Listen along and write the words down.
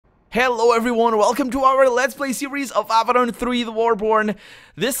Hello everyone, welcome to our Let's Play series of Avadon 3 the Warborn.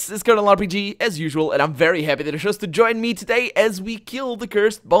 This is Colonel RPG, as usual, and I'm very happy that you chose to join me today as we kill the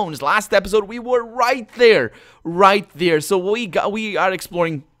cursed bones. Last episode, we were right there. So we are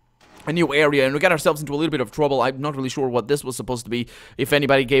exploring a new area, and we got ourselves into a little bit of trouble. I'm not really sure what this was supposed to be, if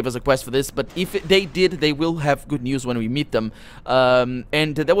anybody gave us a quest for this, but if they did, they will have good news when we meet them.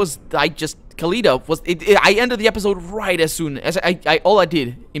 And that was, Khalida was, I ended the episode right as soon as all I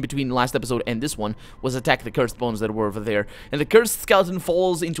did in between last episode and this one was attack the cursed bones that were over there. And the cursed skeleton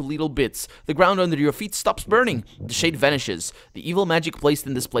falls into little bits. The ground under your feet stops burning. The shade vanishes. The evil magic placed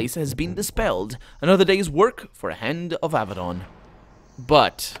in this place has been dispelled. Another day's work for a hand of Avadon.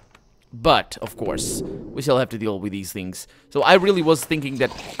 But, of course, we still have to deal with these things. So I really was thinking that,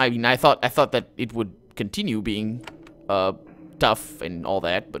 I thought that it would continue being, tough and all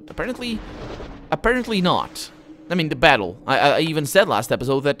that, but apparently not. I mean, the battle. I even said last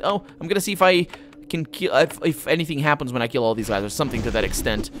episode that, oh, I'm gonna see if I can kill, if anything happens when I kill all these guys, or something to that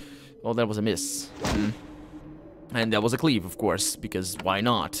extent. Oh, that was a miss. And that was a cleave, of course, because why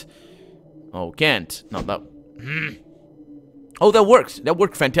not? Oh, can't. No, that... Oh, that worked. That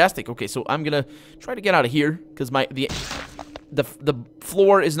worked fantastic. Okay, so I'm gonna try to get out of here because the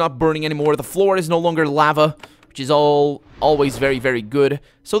floor is not burning anymore. The floor is no longer lava, which is always very, very good.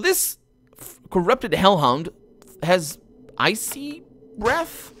 So this corrupted hellhound has icy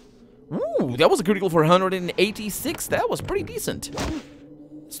breath. Ooh, that was a critical for 186. That was pretty decent.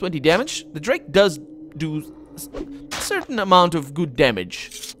 It's 20 damage. The Drake does do a certain amount of good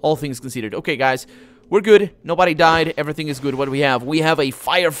damage, all things considered. Okay, guys. We're good. Nobody died. Everything is good. What do we have? We have a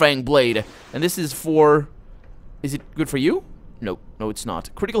Fire Fang Blade. And this is for... Is it good for you? No. No, it's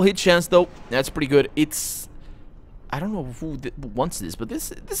not. Critical hit chance, though. That's pretty good. It's... I don't know who wants this, but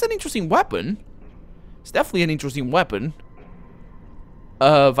this is an interesting weapon. It's definitely an interesting weapon.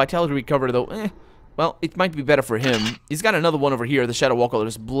 Vitality recover, though. Well, it might be better for him. He's got another one over here, the Shadow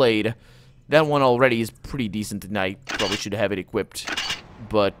Walker's Blade. That one already is pretty decent, and I probably should have it equipped.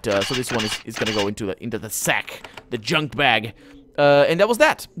 But, so this one is gonna go into the sack, the junk bag. And that was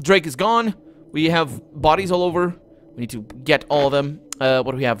that. Drake is gone. We have bodies all over. We need to get all of them.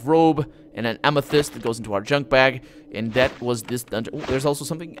 What do we have? Robe and an amethyst that goes into our junk bag. And that was this dungeon. Ooh, there's also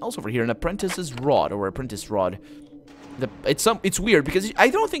something else over here, an apprentice's rod, or apprentice rod. It's weird, because I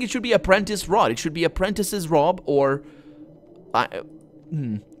don't think it should be apprentice rod. It should be apprentice's rob, or...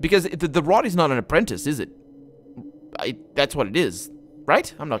 because the rod is not an apprentice, is it? That's what it is.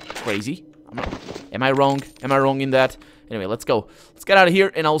 Right? I'm not crazy. Am I wrong? Am I wrong in that? Anyway, let's go. Let's get out of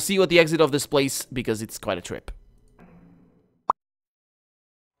here, and I'll see you at the exit of this place, because it's quite a trip.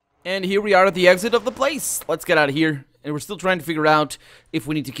 And here we are at the exit of the place. Let's get out of here. And we're still trying to figure out if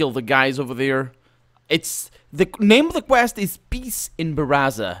we need to kill the guys over there. The name of the quest is Peace in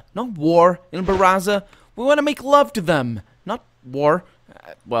Baraza, not War in Baraza. We want to make love to them, not war.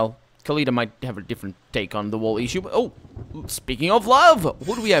 Well... Khalida might have a different take on the whole issue, but oh, speaking of love,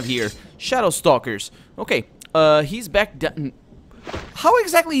 what do we have here? Shadow Stalkers. Okay, he's back down. How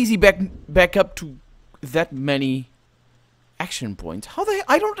exactly is he back up to that many action points? How the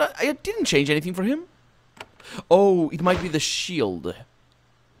hell? I didn't change anything for him. Oh, it might be the shield.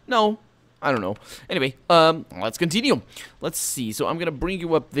 No, I don't know. Anyway, let's continue. Let's see. So I'm gonna bring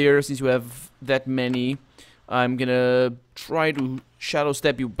you up there since you have that many. I'm gonna try to shadow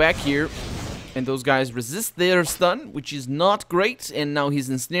step you back here, and those guys resist their stun, which is not great, and now he's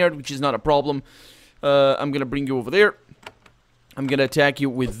ensnared, which is not a problem. I'm gonna bring you over there. I'm gonna attack you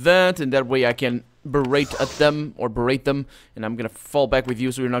with that, and that way I can berate them, and I'm gonna fall back with you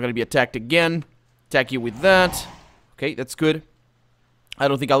so you're not gonna be attacked again. Attack you with that. Okay, that's good. I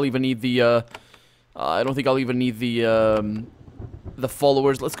don't think I'll even need the, the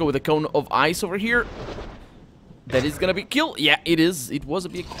followers. Let's go with the Cone of Ice over here. That is gonna be kill. Yeah, it is. It was a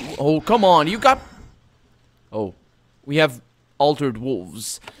big... Oh, come on. You got... Oh. We have altered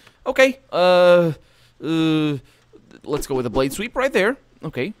wolves. Okay. Let's go with a blade sweep right there.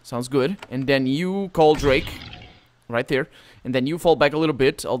 Okay, sounds good. And then you call Drake. Right there. And then you fall back a little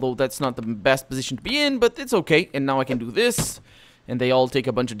bit. Although that's not the best position to be in, but it's okay. And now I can do this. And they all take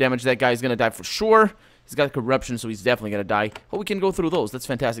a bunch of damage. That guy's gonna die for sure. He's got corruption, so he's definitely gonna die. Oh, we can go through those. That's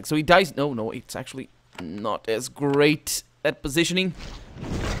fantastic. So he dies... No, it's actually... not as great at positioning.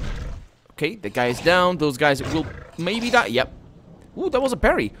 Okay, the guy is down. Those guys will maybe die. Yep. Ooh, that was a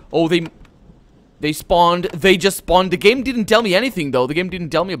parry. Oh, they spawned. They just spawned. The game didn't tell me anything, though. The game didn't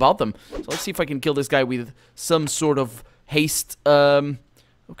tell me about them. So let's see if I can kill this guy with some sort of haste.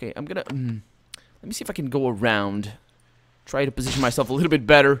 Okay, I'm gonna... let me see if I can go around. Try to position myself a little bit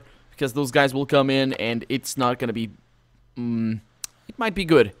better, because those guys will come in, and it's not gonna be... It might be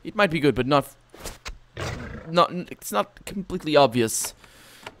good. It might be good, but not... It's not completely obvious.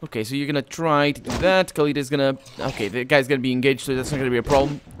 Okay, so you're gonna try to do that. Khalid's gonna... Okay, the guy's gonna be engaged, so that's not gonna be a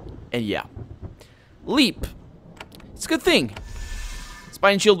problem. And yeah. Leap. It's a good thing.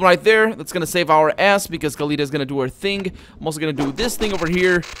 Spine shield right there. That's gonna save our ass because Khalid's gonna do her thing. I'm also gonna do this thing over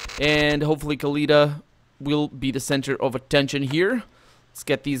here. And hopefully Khalid will be the center of attention here. Let's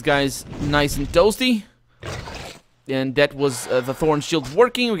get these guys nice and toasty. And that was the thorn shield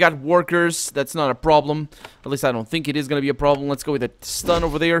working. We got workers. That's not a problem. At least I don't think it is going to be a problem. Let's go with the stun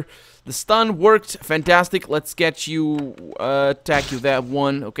over there. The stun worked. Fantastic. Let's get you... attack you, that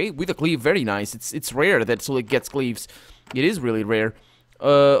one. Okay, with a cleave. Very nice. It's rare that Sulik gets cleaves. It is really rare.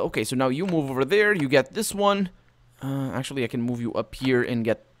 Okay, so now you move over there. You get this one. Actually, I can move you up here and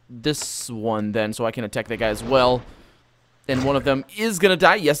get this one then. So I can attack that guy as well. And one of them is going to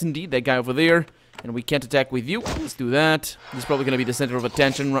die. Yes, indeed. That guy over there. And we can't attack with you. Let's do that. This is probably going to be the center of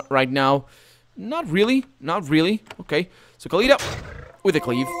attention right now. Not really. Not really. Okay. So Khalid with a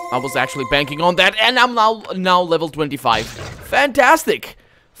cleave. I was actually banking on that. And I'm now level 25. Fantastic.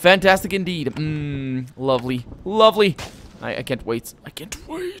 Fantastic indeed. Lovely. Lovely. I can't wait. I can't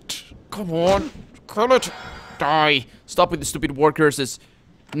wait. Come on. Kill it. Die. Stop with the stupid war curses.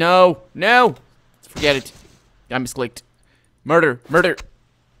 No. No. Forget it. I misclicked. Murder. Murder.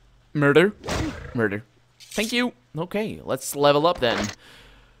 Murder. Murder. Thank you. Okay, let's level up then.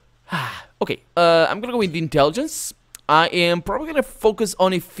 Okay, I'm gonna go with the intelligence. I am probably gonna focus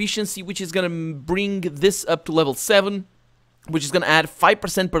on efficiency, which is gonna bring this up to level 7, which is gonna add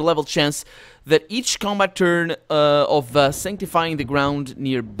 5% per level chance that each combat turn of sanctifying the ground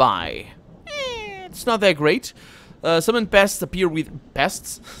nearby. It's not that great. Summon pests appear with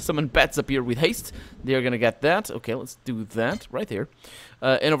Summon pets appear with haste. They're gonna get that. Okay, let's do that right there.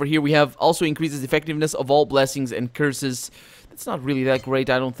 And over here we have also increases effectiveness of all blessings and curses. That's not really that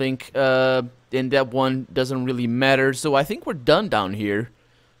great, I don't think. And that one doesn't really matter. So I think we're done down here.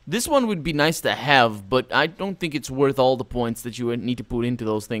 This one would be nice to have, but I don't think it's worth all the points that you need to put into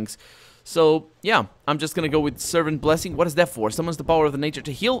those things. So, yeah, I'm just gonna go with Servant Blessing. What is that for? Summons the power of the nature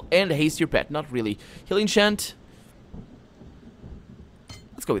to heal and haste your pet. Not really. Healing Chant.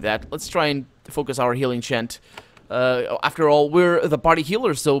 Let's go with that. Let's try and focus our healing chant. After all, we're the party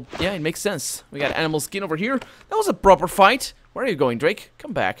healer, so yeah, it makes sense. We got animal skin over here. That was a proper fight. Where are you going, Drake?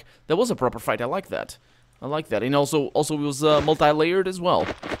 Come back. That was a proper fight. I like that. I like that. And also it was multi-layered as well.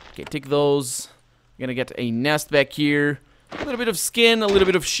 Okay, take those. We're gonna get a nest back here. A little bit of skin, a little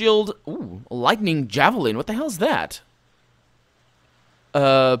bit of shield. Ooh, a lightning javelin. What the hell is that?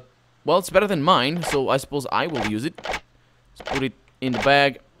 Well, it's better than mine, so I suppose I will use it. Let's put it in the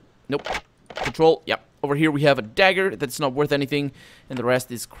bag. Nope. Control. Yep. Over here we have a dagger that's not worth anything, and the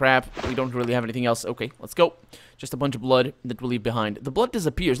rest is crap. We don't really have anything else. Okay, let's go. Just a bunch of blood that we'll leave behind. The blood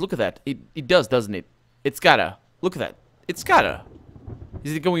disappears. Look at that. It does, doesn't it? It's gotta. Look at that. It's gotta.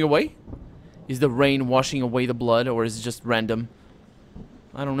 Is it going away? Is the rain washing away the blood, or is it just random?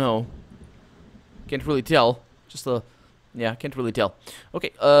 I don't know. Can't really tell. Just a... Yeah, can't really tell.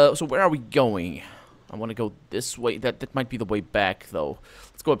 Okay, so where are we going? I want to go this way. That might be the way back, though.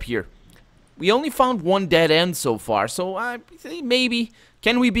 Let's go up here. We only found one dead end so far, so maybe...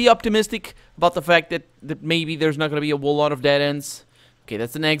 Can we be optimistic about the fact that maybe there's not going to be a whole lot of dead ends? Okay,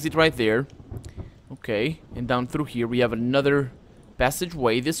 that's an exit right there. Okay, and down through here we have another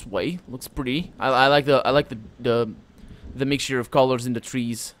passageway this way. Looks pretty. I like the mixture of colors in the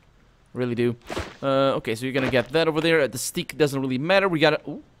trees. Really do. Okay, so you're going to get that over there. The stick doesn't really matter. We got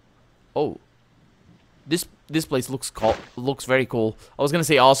to... Oh. This place looks very cool. I was gonna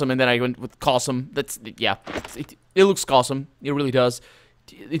say awesome, and then I went with cawsome. That's yeah. It looks cawsome. It really does.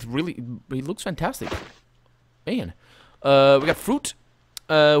 It looks fantastic. Man, we got fruit.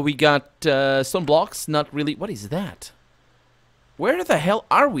 We got stone blocks. Not really. What is that? Where the hell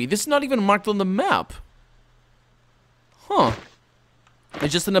are we? This is not even marked on the map. Huh?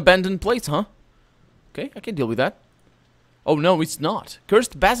 It's just an abandoned place, huh? Okay, I can deal with that. Oh no, it's not.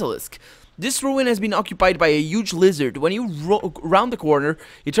 Cursed basilisk. This ruin has been occupied by a huge lizard. When you round the corner,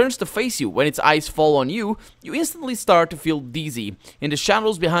 it turns to face you. When its eyes fall on you, you instantly start to feel dizzy. In the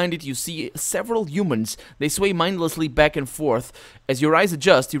shadows behind it, you see several humans. They sway mindlessly back and forth. As your eyes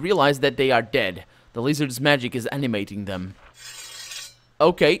adjust, you realize that they are dead. The lizard's magic is animating them.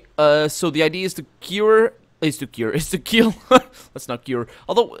 Okay, so the idea is to kill. Let's not cure.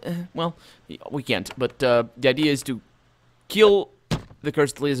 Although, well, we can't. But the idea is to kill the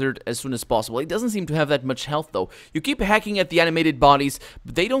cursed lizard as soon as possible. It doesn't seem to have that much health, though. You keep hacking at the animated bodies,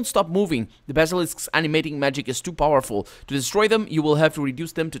 but they don't stop moving. The basilisk's animating magic is too powerful. To destroy them, you will have to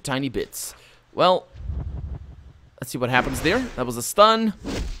reduce them to tiny bits. Well, Let's see what happens there. That was a stun.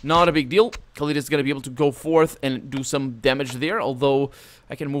 Not a big deal. Khalid is going to be able to go forth and do some damage there. Although,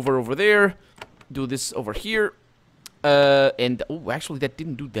 I can move her over there. Do this over here. And, oh, actually, that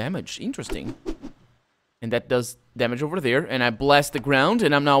didn't do damage. Interesting. And that does damage over there. And I blast the ground.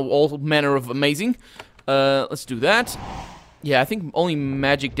 And I'm now all manner of amazing. Let's do that. Yeah, I think only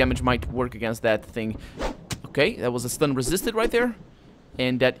magic damage might work against that thing. Okay, that was a stun resisted right there.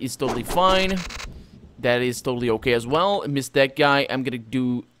 And that is totally fine. That is totally okay as well. I missed that guy. I'm gonna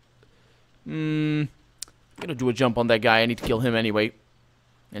do... I'm gonna do a jump on that guy. I need to kill him anyway.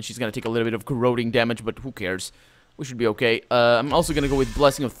 And she's gonna take a little bit of corroding damage, but who cares? We should be okay. I'm also gonna go with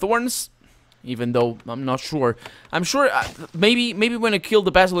Blessing of Thorns. Even though I'm not sure. I'm sure maybe when I kill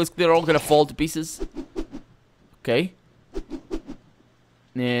the Basilisk, they're all gonna fall to pieces. Okay.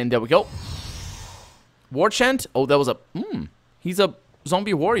 And there we go. War Chant. Oh, that was a... He's a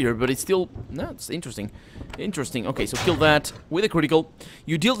zombie warrior, but it's still... No, it's interesting. Interesting. Okay, so kill that with a critical.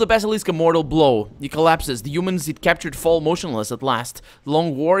 You deal the Basilisk a mortal blow. He collapses. The humans it captured fall motionless at last. The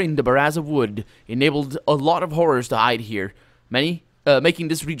long war in the Baraza Wood enabled a lot of horrors to hide here. Making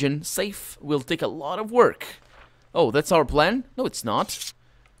this region safe will take a lot of work. Oh, that's our plan? No, it's not.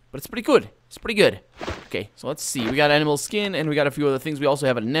 But it's pretty good. It's pretty good. Okay, so let's see. We got animal skin, and we got a few other things. We also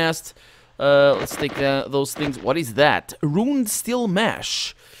have a nest. Let's take those things. What is that? Ruined steel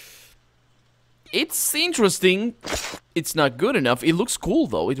mesh. It's interesting. It's not good enough. It looks cool,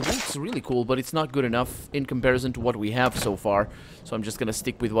 though. It looks really cool, but it's not good enough in comparison to what we have so far. So I'm just gonna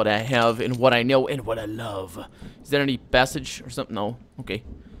stick with what I have and what I know and what I love. Is there any passage or something? No. Okay.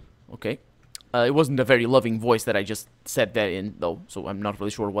 Okay. It wasn't a very loving voice that I just said that in, though, so I'm not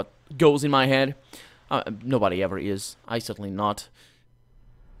really sure what goes in my head. Nobody ever is. I certainly not.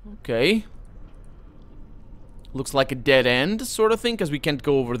 Okay. Looks like a dead end sort of thing, because we can't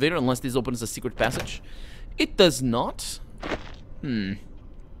go over there unless this opens a secret passage. It does not.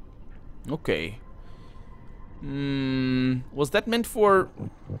 Okay. Was that meant for...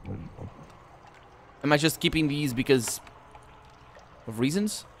 Am I just keeping these because of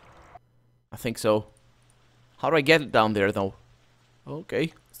reasons? I think so. How do I get it down there, though?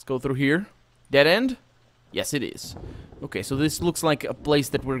 Okay, let's go through here. Dead end? Yes, it is. Okay, so this looks like a place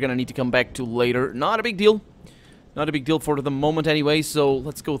that we're gonna need to come back to later. Not a big deal. Not a big deal for the moment anyway, so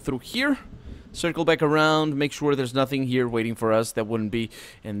let's go through here. Circle back around, make sure there's nothing here waiting for us. That wouldn't be.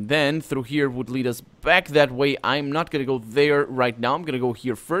 And then through here would lead us back that way. I'm not gonna go there right now. I'm gonna go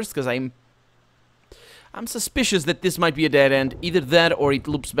here first, because I'm suspicious that this might be a dead end. Either that or it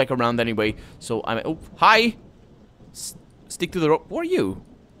loops back around anyway. So I'm... Oh, hi! Stick to the rope. Who are you?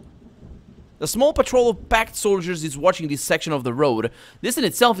 A small patrol of packed soldiers is watching this section of the road. This in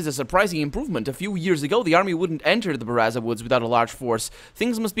itself is a surprising improvement. A few years ago, the army wouldn't enter the Baraza Woods without a large force.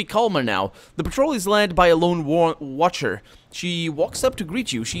 Things must be calmer now. The patrol is led by a lone watcher. She walks up to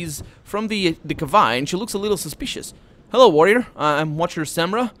greet you. She's from the Kava, and she looks a little suspicious. Hello, warrior. I'm Watcher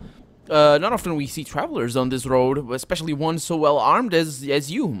Samra. Not often we see travelers on this road, especially one so well armed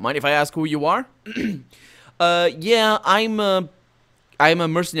as you. Mind if I ask who you are? Yeah, I'm a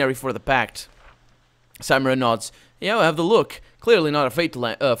mercenary for the Pact. Samra nods. Yeah, have the look. Clearly not a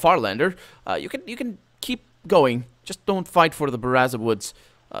Farlander. You can keep going. Just don't fight for the Baraza Woods.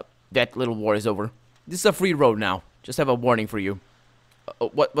 That little war is over. This is a free road now. Just have a warning for you.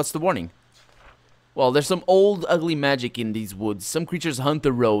 What's the warning? Well, there's some old, ugly magic in these woods. Some creatures hunt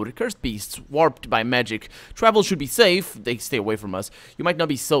the road. Cursed beasts, warped by magic. Travel should be safe. They stay away from us. You might not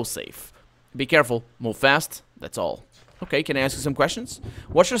be so safe. Be careful. Move fast. That's all. Okay, can I ask you some questions?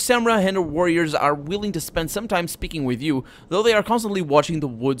 Watcher Samra and her warriors are willing to spend some time speaking with you, though they are constantly watching the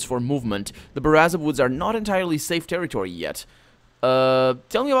woods for movement. The Baraza Woods are not entirely safe territory yet.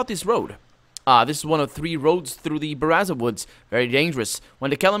 Tell me about this road. This is one of 3 roads through the Baraza Woods. Very dangerous. When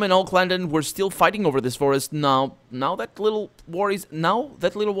the Kellam and Allclandon were still fighting over this forest, now that little war is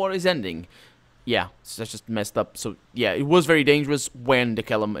ending. Yeah, that's just messed up. So, yeah, it was very dangerous when the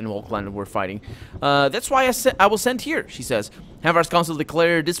Kellam and Allclandon were fighting. That's why I was sent here, she says. Havar's council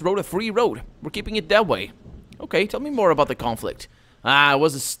declared this road a free road. We're keeping it that way. Okay, tell me more about the conflict. It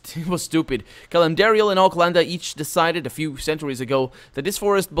was stupid. Kalamdariel and Aucklanda each decided a few centuries ago that this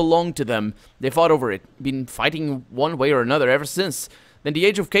forest belonged to them. They fought over it, been fighting one way or another ever since. Then the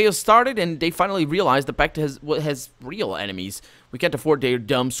Age of Chaos started, and they finally realized the Pact has real enemies. We can't afford their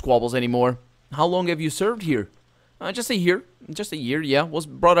dumb squabbles anymore. How long have you served here? Just a year. Just a year, yeah. Was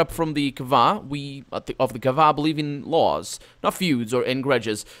brought up from the Kava. We, of the Kava, believe in laws, not feuds or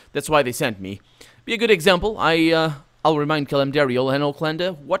grudges. That's why they sent me. Be a good example. I'll remind Kalamdariel and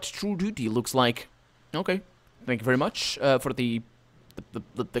Aucklanda what true duty looks like. Okay. Thank you very much for the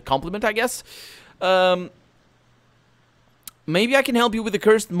compliment, I guess. maybe I can help you with the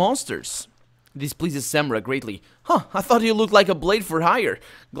cursed monsters. This pleases Samra greatly. Huh, I thought you looked like a blade for hire.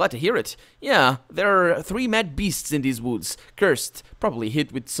 Glad to hear it. Yeah, there are 3 mad beasts in these woods. Cursed, probably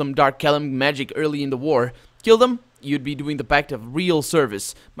hit with some dark Callum magic early in the war. Kill them, you'd be doing the pact of real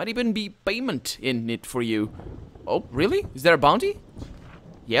service. Might even be payment in it for you. Oh, really? Is there a bounty?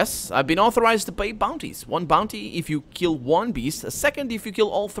 Yes, I've been authorized to pay bounties. 1 bounty if you kill 1 beast, a second if you kill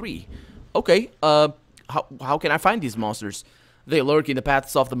all 3. Okay, how can I find these monsters? They lurk in the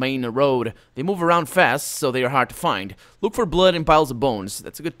paths off the main road. They move around fast, so they are hard to find. Look for blood and piles of bones.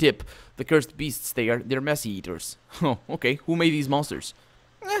 That's a good tip. The cursed beasts, they're messy eaters. Oh, okay. Who made these monsters?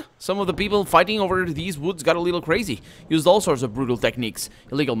 Some of the people fighting over these woods got a little crazy. Used all sorts of brutal techniques.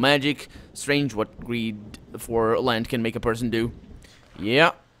 Illegal magic. Strange what greed for land can make a person do.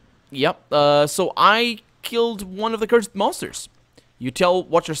 Yeah. Yep. So I killed one of the cursed monsters. You tell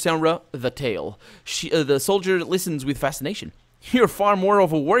Watcher Senra the tale. The soldier listens with fascination. You're far more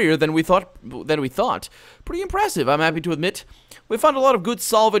of a warrior than we thought. Pretty impressive, I'm happy to admit. We found a lot of good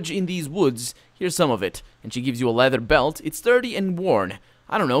salvage in these woods. Here's some of it. And she gives you a leather belt. It's sturdy and worn.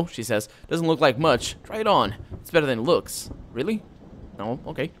 I don't know, she says. Doesn't look like much. Try it on. It's better than it looks. Really? No?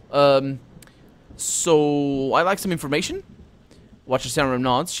 Okay. So I like some information. Watcher Senra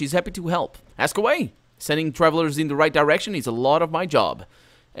nods. She's happy to help. Ask away. Sending travelers in the right direction is a lot of my job.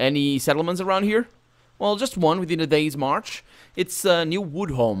 Any settlements around here? Well, just one within a day's march. It's New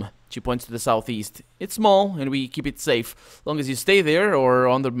Woodhome. She points to the southeast. It's small, and we keep it safe. As long as you stay there or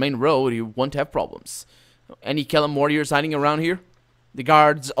on the main road, you won't have problems. Any Kellum warriors hiding around here? The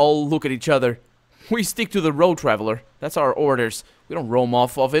guards all look at each other. We stick to the road, traveler. That's our orders. We don't roam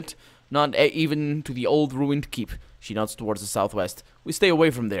off of it. Not even to the old ruined keep. She nods towards the southwest. We stay away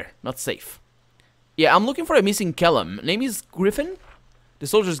from there. Not safe. Yeah, I'm looking for a missing Kellum. Name is Griffin? The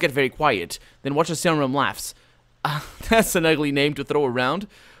soldiers get very quiet. Then Watcher Senrum laughs. That's an ugly name to throw around.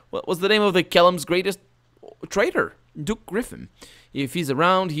 What was the name of the Kellum's greatest traitor? Duke Griffin. If he's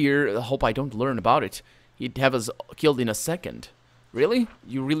around here, I hope I don't learn about it. He'd have us killed in a second. Really?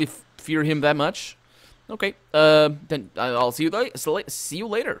 You really fear him that much? Okay. Then I'll see you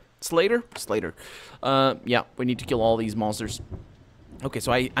later. Slater. Yeah, we need to kill all these monsters. Okay,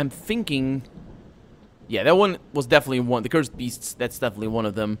 so I'm thinking... Yeah, that one was definitely one. The cursed beasts, that's definitely one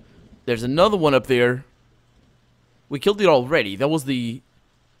of them. There's another one up there. We killed it already. That was the...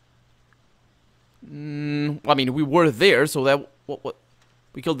 I mean, we were there, so that... What?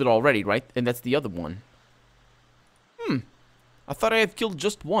 We killed it already, right? And that's the other one. I thought I had killed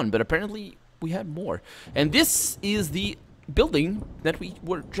just one, but apparently we had more. And this is the building that we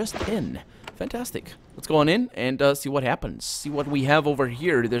were just in. Fantastic. Let's go on in and see what happens. See what we have over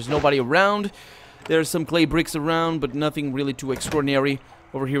here. There's nobody around. There's some clay bricks around, but nothing really too extraordinary.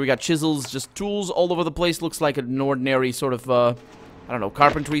 Over here we got chisels, just tools all over the place. Looks like an ordinary sort of, I don't know,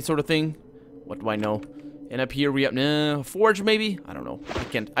 carpentry sort of thing. What do I know? And up here we have, a forge maybe? I don't know.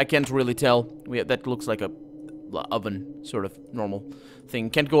 I can't really tell. That looks like a oven, sort of normal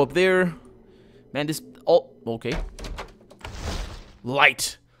thing. Can't go up there. Man, this, oh, okay.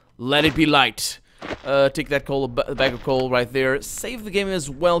 Light. Let it be light. Take that coal, a bag of coal right there. Save the game as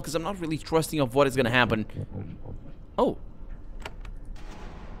well, because I'm not really trusting of what is going to happen. Oh.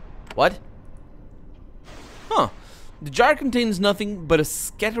 What? Huh. The jar contains nothing but a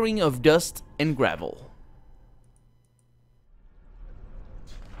scattering of dust and gravel.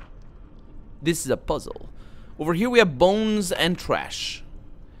 This is a puzzle. Over here we have bones and trash.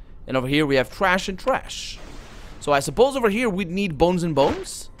 And over here we have trash and trash. So I suppose over here we'd need bones and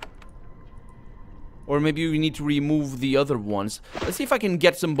bones? Or maybe we need to remove the other ones. Let's see if I can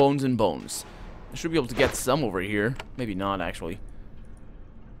get some bones and bones. I should be able to get some over here. Maybe not, actually.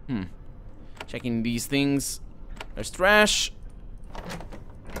 Checking these things. There's trash.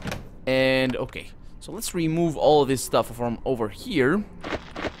 And, okay. So let's remove all of this stuff from over here.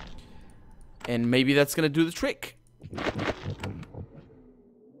 And maybe that's gonna do the trick.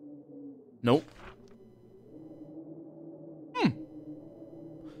 Nope.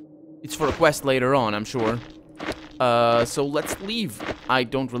 It's for a quest later on, I'm sure. So let's leave. I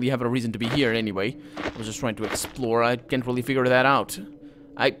don't really have a reason to be here anyway. I was just trying to explore. I can't really figure that out.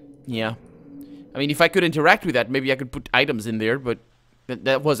 Yeah. I mean, if I could interact with that, maybe I could put items in there, but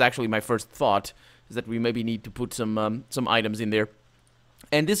that was actually my first thought, is that we maybe need to put some items in there.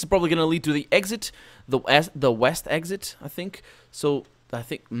 And this is probably going to lead to the exit, the west exit, I think. So, I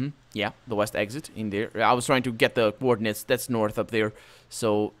think, yeah, the west exit in there. I was trying to get the coordinates. That's north up there.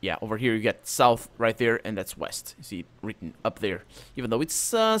 So, yeah, over here you get south right there, and that's west. You see it written up there. Even though it's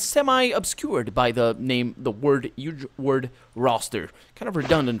semi-obscured by the name, the huge word roster. Kind of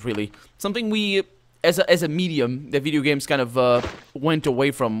redundant, really. Something we as a medium, the video games kind of went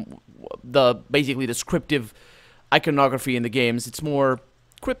away from basically descriptive iconography in the games. It's more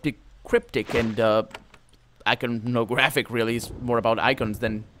cryptic and iconographic. Really, it's more about icons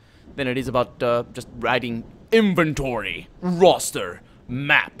than it is about just writing inventory, roster,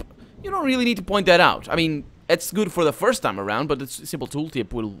 map. You don't really need to point that out. I mean, it's good for the first time around, but a simple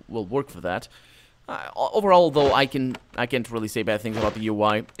tooltip will work for that. Overall, though, I can't really say bad things about the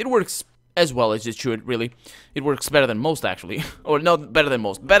UI. It works as well as it should, really. It works better than most, actually. Or, no, better than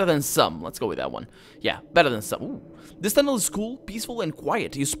most. Better than some. Let's go with that one. Yeah, better than some. Ooh. This tunnel is cool, peaceful, and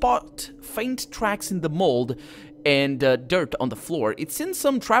quiet. You spot faint tracks in the mold and dirt on the floor. It's seen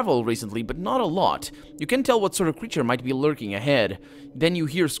some travel recently, but not a lot. You can tell what sort of creature might be lurking ahead. Then you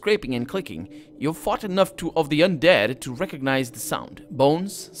hear scraping and clicking. You've fought enough of the undead to recognize the sound.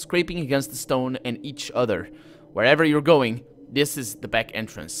 Bones scraping against the stone and each other. Wherever you're going, this is the back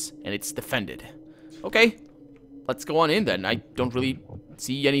entrance, and it's defended. Okay, let's go on in then. I don't really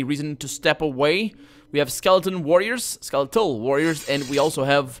see any reason to step away. We have skeletal warriors, and we also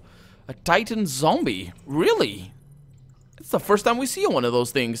have a titan zombie. Really? It's the first time we see one of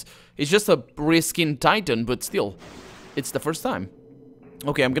those things. It's just a reskin titan, but still, it's the first time.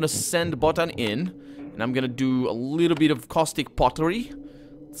 Okay, I'm gonna send Botan in, and I'm gonna do a little bit of caustic pottery.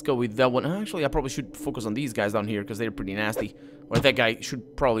 Let's go with that one. Actually, I probably should focus on these guys down here, because they're pretty nasty. Or that guy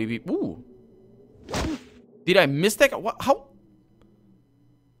should probably be... Ooh. Did I miss that guy? What? How?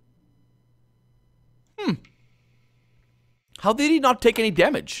 How did he not take any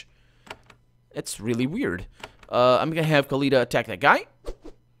damage? It's really weird. I'm gonna have Kalita attack that guy.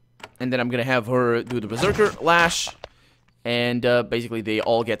 And then I'm gonna have her do the Berserker Lash. And basically they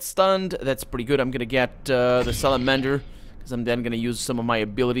all get stunned. That's pretty good. I'm gonna get the Salamander, because I'm then gonna use some of my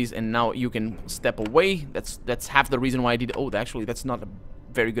abilities. And now you can step away. That's half the reason why I did... Oh, actually, that's not a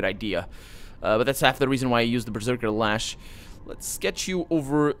very good idea. But that's half the reason why I used the Berserker Lash. Let's get you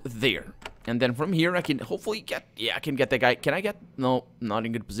over there. And then from here, I can hopefully get... Yeah, I can get that guy. Can I get... No, not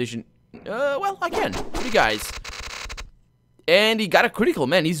in good position. Well, I can. You guys. And he got a critical,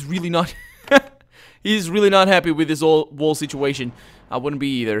 man. He's really not... He's really not happy with this whole situation. I wouldn't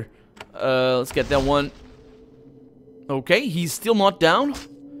be either. Let's get that one. Okay, he's still not down.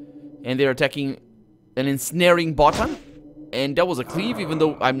 And they're attacking an ensnaring Botan. And that was a cleave, even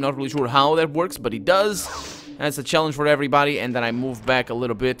though I'm not really sure how that works, but it does. That's a challenge for everybody. And then I move back a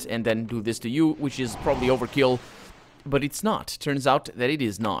little bit and then do this to you, which is probably overkill. But it's not. Turns out that it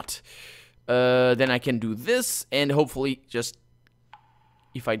is not. Then I can do this, and hopefully just...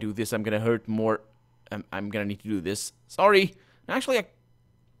 If I do this, I'm gonna hurt more. I'm gonna need to do this. Sorry. Actually,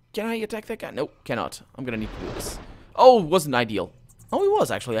 can I attack that guy? Nope, cannot. I'm gonna need to do this. Oh, it wasn't ideal. Oh, it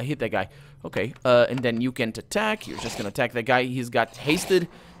was, actually. I hit that guy. Okay, and then you can't attack. You're just gonna attack that guy. He's got hasted.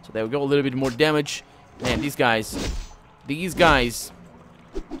 So there we go, a little bit more damage. Man, these guys.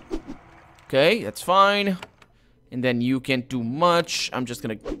 Okay, that's fine. And then you can't do much. I'm just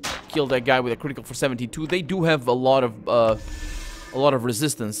gonna kill that guy with a critical for 72. They do have a lot of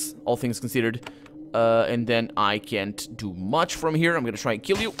resistance, all things considered. And then I can't do much from here. I'm gonna try and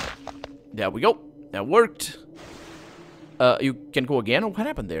kill you. There we go. That worked. You can go again? What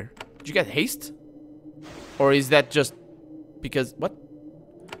happened there? Did you get haste? Or is that just because... What?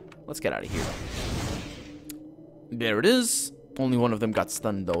 Let's get out of here. There it is. Only one of them got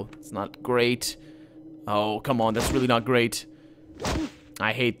stunned, though. It's not great. Oh, come on. That's really not great.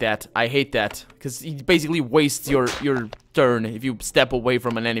 I hate that. I hate that. Because it basically wastes your turn if you step away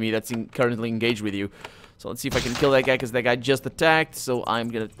from an enemy that's currently engaged with you. So let's see if I can kill that guy, because that guy just attacked. So I'm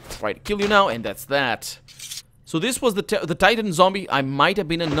gonna try to kill you now, and that's that. So this was the Titan zombie. It might have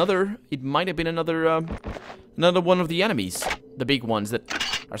been another one of the enemies. The big ones that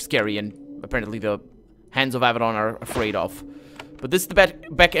are scary and apparently the Hands of Avadon are afraid of. But this is the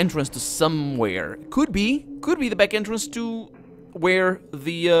back entrance to somewhere. Could be the back entrance to where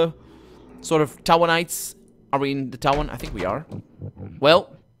the sort of Tawanites are. We in the Tawan? I think we are.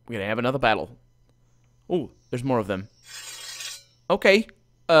 Well, we're gonna have another battle. Oh, there's more of them. Okay.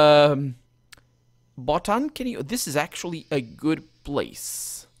 Botan, can you... This is actually a good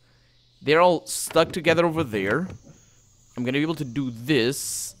place. They're all stuck together over there. I'm gonna be able to do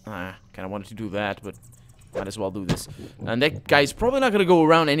this. Kind of wanted to do that, but might as well do this. And that guy's probably not gonna go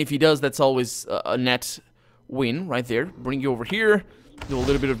around, and if he does, that's always a net win right there. Bring you over here, do a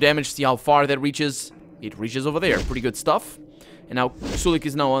little bit of damage, see how far that reaches. It reaches over there. Pretty good stuff. And now Sulik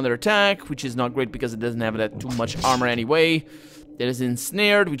is now under attack, which is not great because it doesn't have that too much armor anyway. It is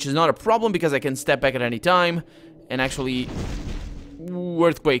ensnared, which is not a problem because I can step back at any time. And actually... Ooh,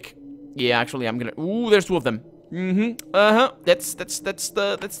 earthquake. Yeah, actually, I'm gonna... Ooh, there's two of them. That's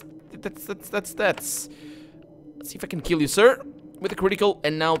That's. Let's see if I can kill you, sir, with a critical.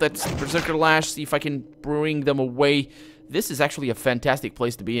 And now that's Berserker Lash. See if I can bring them away. This is actually a fantastic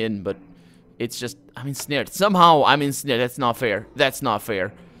place to be in, but it's just I'm ensnared. Somehow I'm ensnared. That's not fair. That's not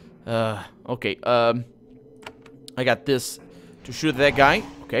fair. Okay. I got this to shoot that guy.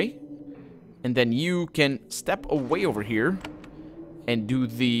 Okay. And then you can step away over here and do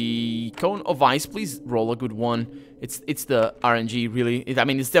the Cone of Ice. Please roll a good one. It's the RNG, really. I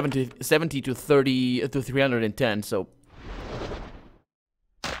mean, it's 70 to 30 to 310, so...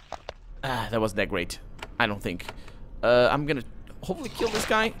 that wasn't that great. I don't think. I'm gonna hopefully kill this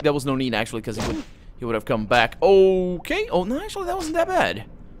guy. There was no need, actually, because he would have come back. Okay. Oh, no, actually, that wasn't that bad.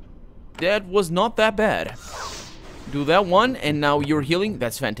 That was not that bad. Do that one, and now you're healing.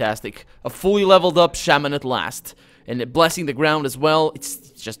 That's fantastic. A fully leveled up Shaman at last. And blessing the ground as well. It's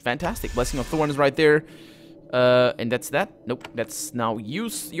just fantastic. Blessing of Thorn is right there. And that's that. Nope, that's now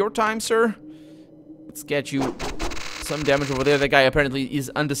your time, sir. Let's get you some damage over there. That guy apparently is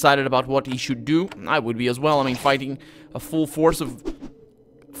undecided about what he should do. I would be as well. I mean, fighting a full force of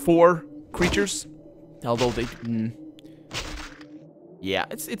 4 creatures. Although they... yeah,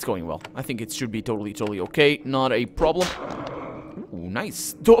 it's going well. I think it should be totally okay. Not a problem. Ooh,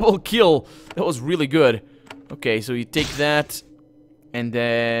 nice. Double kill. That was really good. Okay, so you take that. And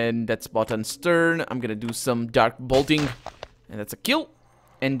then that's Botton's turn. I'm gonna do some dark bolting. And that's a kill.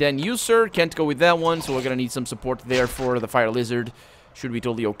 And then you, sir, can't go with that one. So we're gonna need some support there for the Fire Lizard. Should be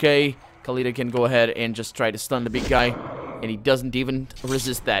totally okay. Khalida can go ahead and just try to stun the big guy. And he doesn't even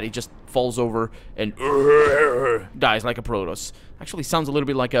resist that. He just falls over and dies like a Protoss. Actually sounds a little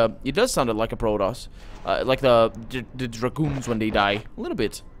bit like a... It does sound like a Protoss. Like the Dragoons when they die. A little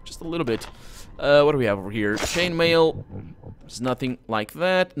bit. Just a little bit. What do we have over here? Chainmail. There's nothing like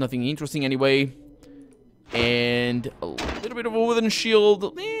that. Nothing interesting anyway. And a little bit of a wooden shield.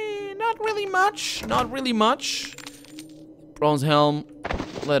 Not really much. Not really much. Bronze helm.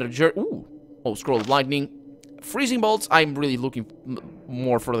 Leather jerk. Ooh. Oh, scroll of lightning. Freezing bolts. I'm really looking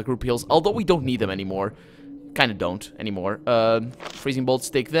more for the group heals. Although we don't need them anymore. Kind of don't anymore. Freezing bolts,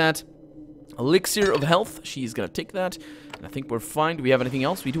 take that. Elixir of health. She's gonna take that. And I think we're fine. Do we have anything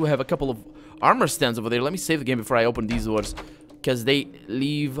else? We do have a couple of armor stands over there. Let me save the game before I open these doors. Because they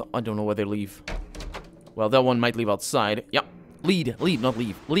leave... I don't know where they leave. Well, that one might leave outside. Yep. Lead, not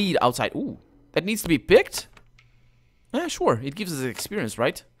leave. Lead outside. Ooh. That needs to be picked? Yeah, sure. It gives us experience,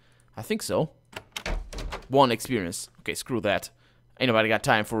 right? I think so. 1 experience. Okay, screw that. Ain't nobody got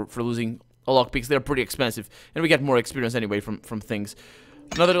time for losing a lockpicks. They're pretty expensive. And we get more experience anyway from things.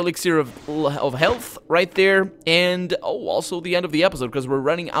 Another elixir of health right there. And, oh, also the end of the episode because we're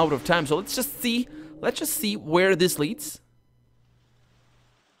running out of time. So let's just see where this leads.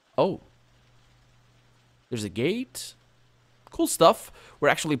 Oh. There's a gate. Cool stuff. We're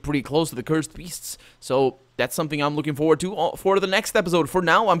actually pretty close to the Cursed Beasts. So that's something I'm looking forward to for the next episode. For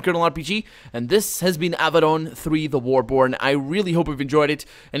now, I'm Colonel RPG, and this has been Avadon 3, the Warborn. I really hope you've enjoyed it.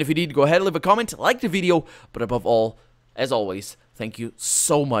 And if you did, go ahead and leave a comment, like the video. But above all, as always, thank you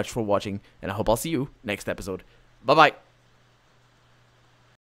so much for watching, and I hope I'll see you next episode. Bye-bye.